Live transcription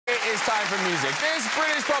is time for music. This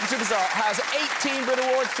British pop superstar has 18 Brit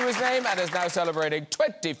Awards to his name and is now celebrating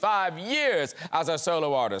 25 years as a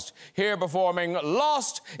solo artist. Here performing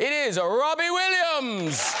Lost, it is Robbie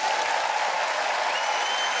Williams.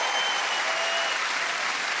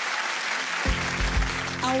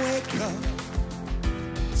 I wake up,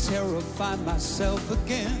 terrify myself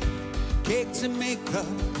again, cake to make up,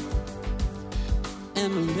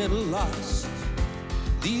 and a little lost.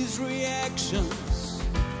 These reactions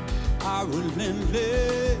are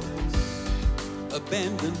relentless,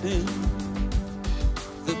 abandoning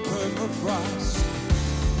the permafrost.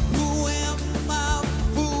 Who am I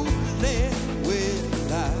fooling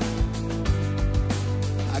with?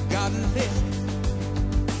 I got lit.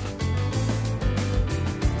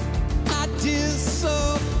 I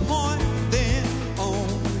disappoint them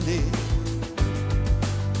only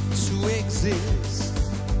to exist.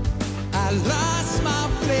 I lost my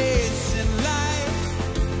place in life.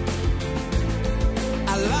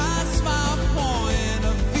 I lost my point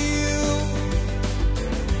of view.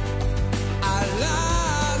 I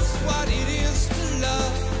lost what it is to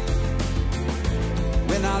love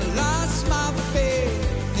when I lost my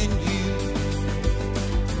faith in you.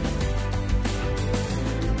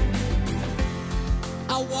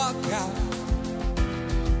 I walk out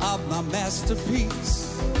of my masterpiece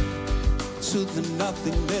to the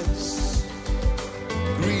nothingness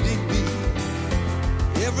greeting me.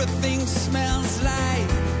 Everything smells like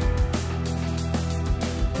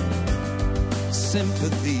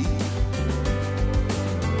sympathy.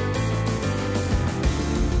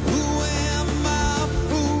 Who am I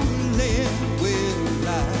fooling with?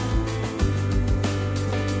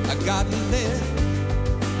 I got lit.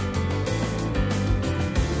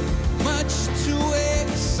 Much too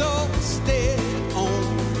exhausted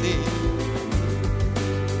only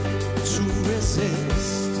to resist.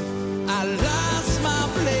 I lost my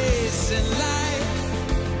place in life.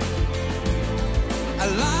 I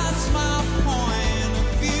lost my point of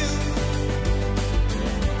view.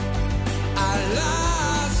 I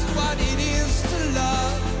lost what it is to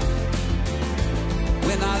love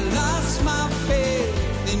when I lost my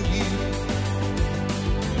faith in you.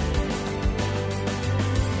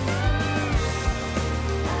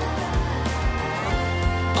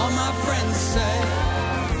 All my friends say,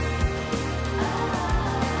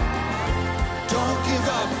 don't give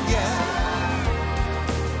up yet.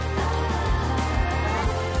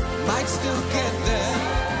 Might still get there,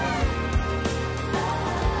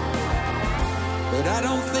 but I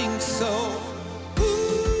don't think so.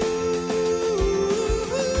 Ooh,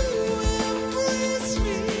 embrace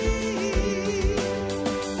me.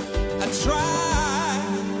 I tried,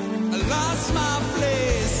 I lost my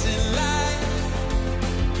place in life.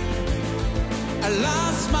 I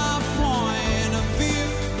lost my point of view.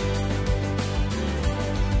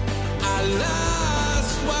 I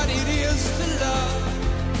lost what it is to love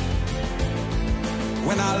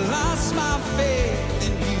when I lost my faith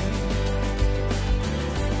in you.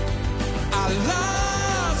 I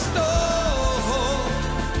lost, oh,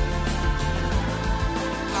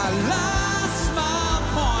 I lost my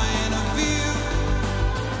point of view.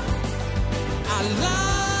 I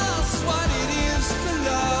lost what it is to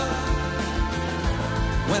love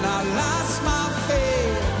when I lost my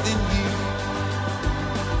faith in you.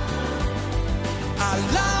 I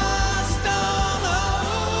lost all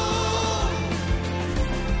hope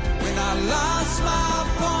when I lost my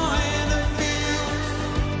point of view.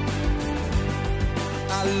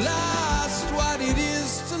 I lost what it is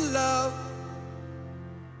to love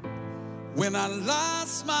when I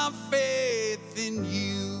lost my faith in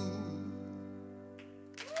you.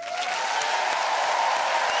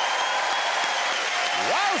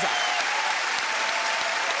 Wowza!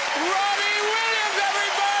 Robbie Williams,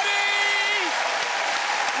 everybody!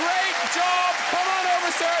 Great job. Come on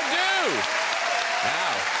over, sir. Do.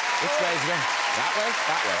 Now, which way is it going? That way,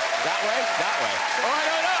 that way, that way, that way. Oh,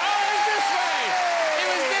 no, no. Oh, it was this way. It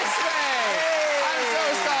was this way. I'm so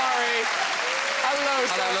sorry. Hello,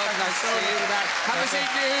 sir. Hello, nice to see you. Have a seat,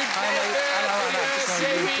 dude. Hello.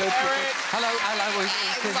 Jamie, Eric. Hello.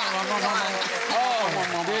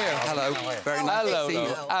 Oh, dear. Hello. Very nice to see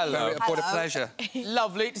you. Hello. What a pleasure.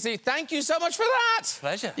 Lovely to see you. Thank you so much for that.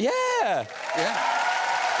 Pleasure. Yeah. Yeah.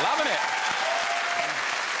 Loving it.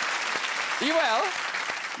 Are you well?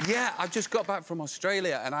 Yeah, I just got back from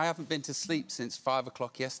Australia and I haven't been to sleep since 5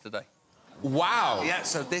 o'clock yesterday. Wow. Yeah,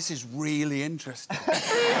 so this is really interesting.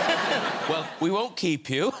 Well, we won't keep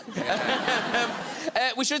you.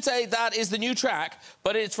 We should say that is the new track,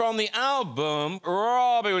 but it's from the album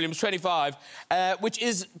Robbie Williams 25, which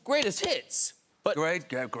is greatest hits. But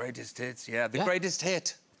Greatest hits, yeah. The greatest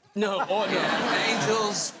hit. no, oh, no. Yeah.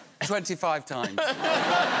 Angels, 25 times.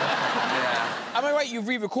 Yeah. Am I right, you've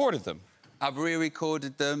re-recorded them? I've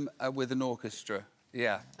re-recorded them with an orchestra.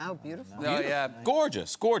 Yeah. Oh, beautiful. Oh, yeah.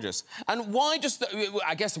 Gorgeous, gorgeous. And why just...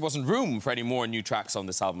 I guess there wasn't room for any more new tracks on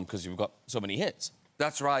this album because you've got so many hits.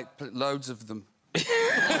 That's right, loads of them.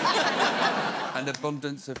 An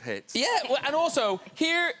abundance of hits. Yeah, well, and also,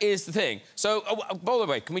 here is the thing. So, by the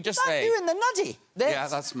way, can we just say... you in the nutty? Yeah,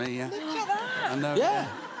 that's me, yeah. Look at that. I know. Yeah.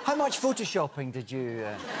 How much photoshopping did you...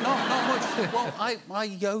 Not much. Well, I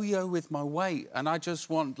yo-yo with my weight, and I just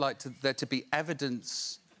want, like, there to be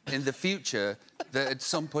evidence in the future that at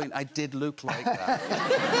some point I did look like that.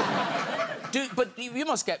 But you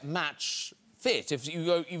must get match fit if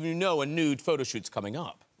you know a nude photo shoot's coming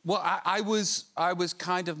up. Well, I was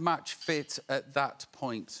kind of match fit at that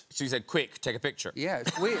point. So you said, quick, take a picture. Yeah,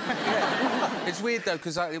 it's weird. Yeah. It's weird, though,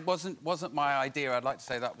 because it wasn't my idea. I'd like to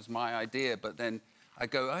say that was my idea, but then I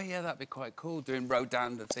go, oh, yeah, that'd be quite cool, doing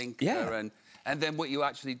Rodin the Thinker. Yeah. And then what you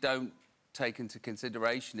actually don't take into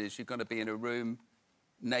consideration is you're going to be in a room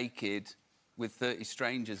naked with 30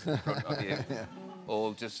 strangers in front of you. Yeah.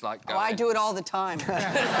 All just, like, going... Oh, I do it all the time.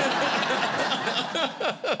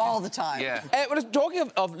 All the time. Yeah. Well,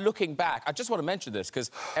 talking of looking back, I just want to mention this, because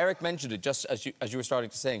Eric mentioned it just as you were starting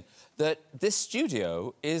to sing, that this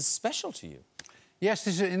studio is special to you. Yes,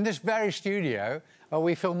 in this very studio,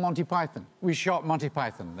 we filmed Monty Python. We shot Monty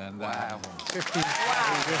Python. And, wow. 15 years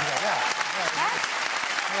ago.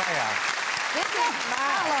 Yeah. This is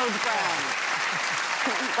hallowed ground.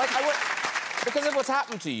 Because of what's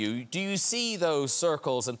happened to you, do you see those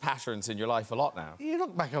circles and patterns in your life a lot now? You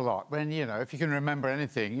look back a lot. When, you know, if you can remember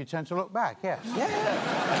anything, you tend to look back, yes. Yeah.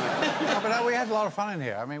 No, but we had a lot of fun in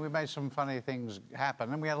here. I mean, we made some funny things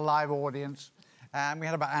happen, and we had a live audience, and we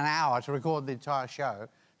had about an hour to record the entire show.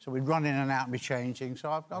 So we'd run in and out and be changing.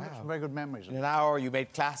 So I've got some very good memories. In an hour, you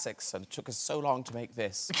made classics, and it took us so long to make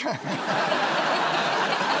this.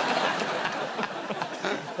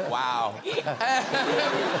 Wow.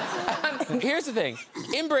 And here's the thing.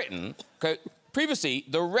 In Britain, previously,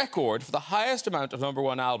 the record for the highest amount of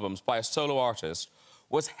 #1 albums by a solo artist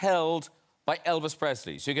was held by Elvis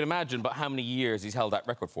Presley. So you can imagine about how many years he's held that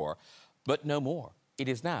record for. But no more. It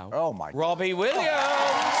is now Robbie Williams.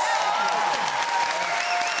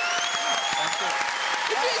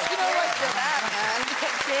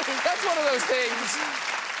 That's one of those things.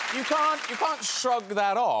 You can't shrug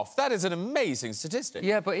that off. That is an amazing statistic.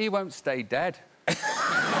 Yeah, but he won't stay dead.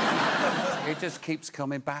 He just keeps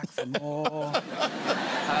coming back for more.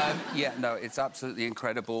 Yeah, no, it's absolutely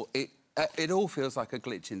incredible. It all feels like a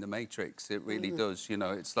glitch in the Matrix. It really does. You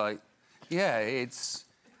know, it's like, yeah, it's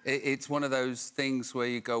one of those things where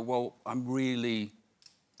you go, well, I'm really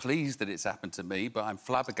pleased that it's happened to me, but I'm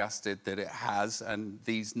flabbergasted that it has, and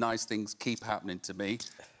these nice things keep happening to me.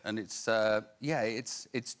 And it's, yeah,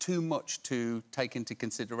 it's too much to take into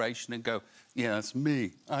consideration and go, yeah, it's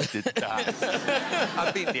me. I did that.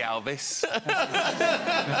 I beat the Elvis.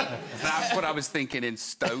 That's what I was thinking in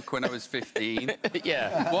Stoke when I was 15.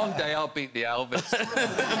 Yeah. One day I'll beat the Elvis.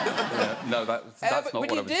 Yeah, no, that's not what I was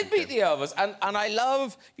thinking. But you did beat the Elvis, and I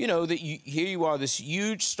love, you know, that here you are, this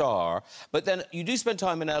huge star, but then you do spend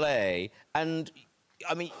time in LA, and,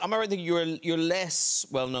 I mean, am I right thinking you're less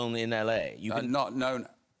well-known in LA? Not known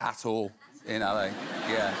at all in LA,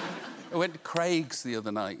 yeah. I went to Craig's the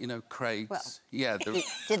other night, you know, Craig's. Well, yeah.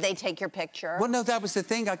 Did they take your picture? Well, no, that was the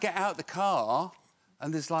thing. I get out the car,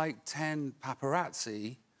 and there's, like, 10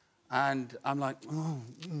 paparazzi, and I'm like,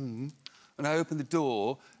 and I open the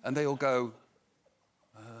door, and they all go,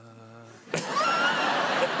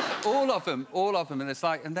 all of them, and it's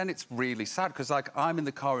like, and then it's really sad, because, like, I'm in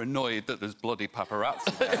the car annoyed that there's bloody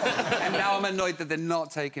paparazzi there, and now I'm annoyed that they're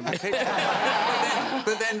not taking my picture.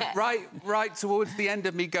 But then right towards the end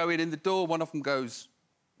of me going in the door, one of them goes,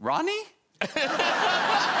 Ronnie? And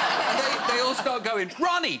they all start going,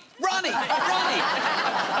 Ronnie!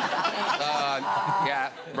 Yeah,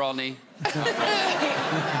 Ronnie.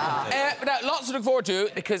 Now, lots to look forward to,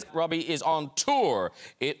 because Robbie is on tour.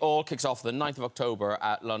 It all kicks off the 9th of October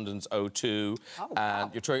at London's O2.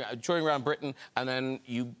 And you're touring around Britain, and then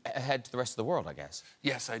you head to the rest of the world, I guess.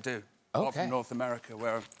 Yes, I do. Okay. Off from North America,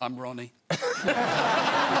 where I'm Ronnie. You'd be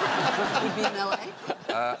in LA?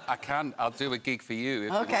 I can. I'll do a gig for you.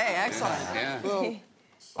 If Okay, excellent. Yeah.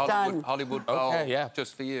 Well, Hollywood. Okay, yeah.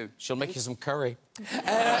 Just for you. She'll make you some curry.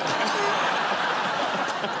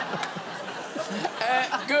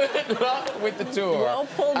 Good luck with the tour. Well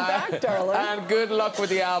pulled back, darling. And good luck with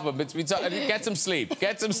the album. Get some sleep.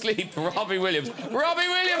 Get some sleep. Robbie Williams. Robbie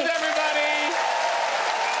Williams, everybody!